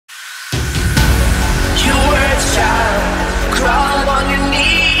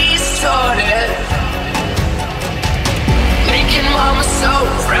so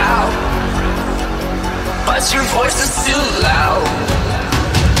proud, but your voice is too loud.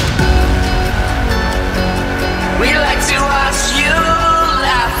 We like to watch you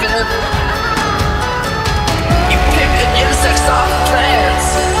laughing. You pick the insects off plants.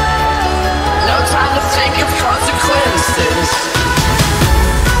 No time to think of consequences.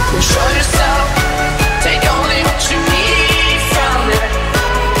 Control yourself, take only what you need from it.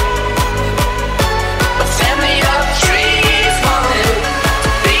 A family of trees wanted to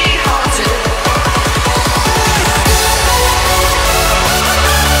be haunted.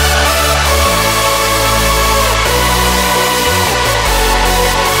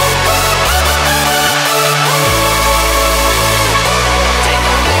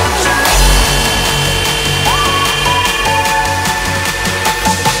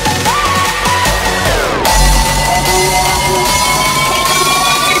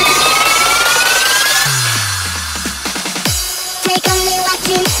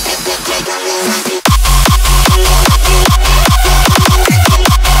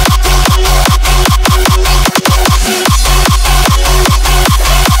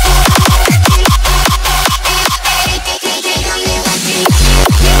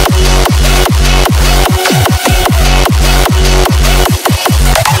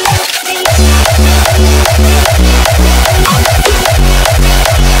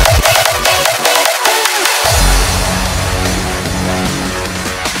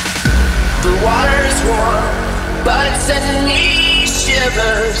 But it's sending me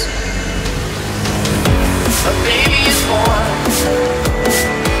shivers. A baby is born,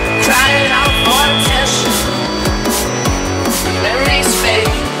 crying out for attention. Memories fade,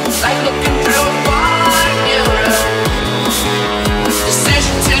 like looking through a fine mirror.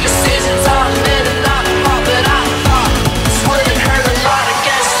 Decision to decisions on it and not all that I thought. This wouldn't hurt a lot, I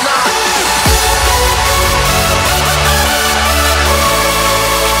guess not.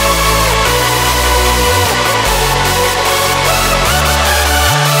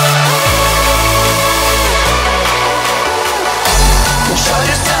 Show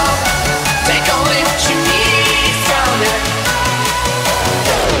yourself, take only what you need from it.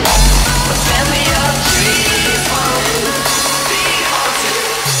 A family of trees wanted to be haunted.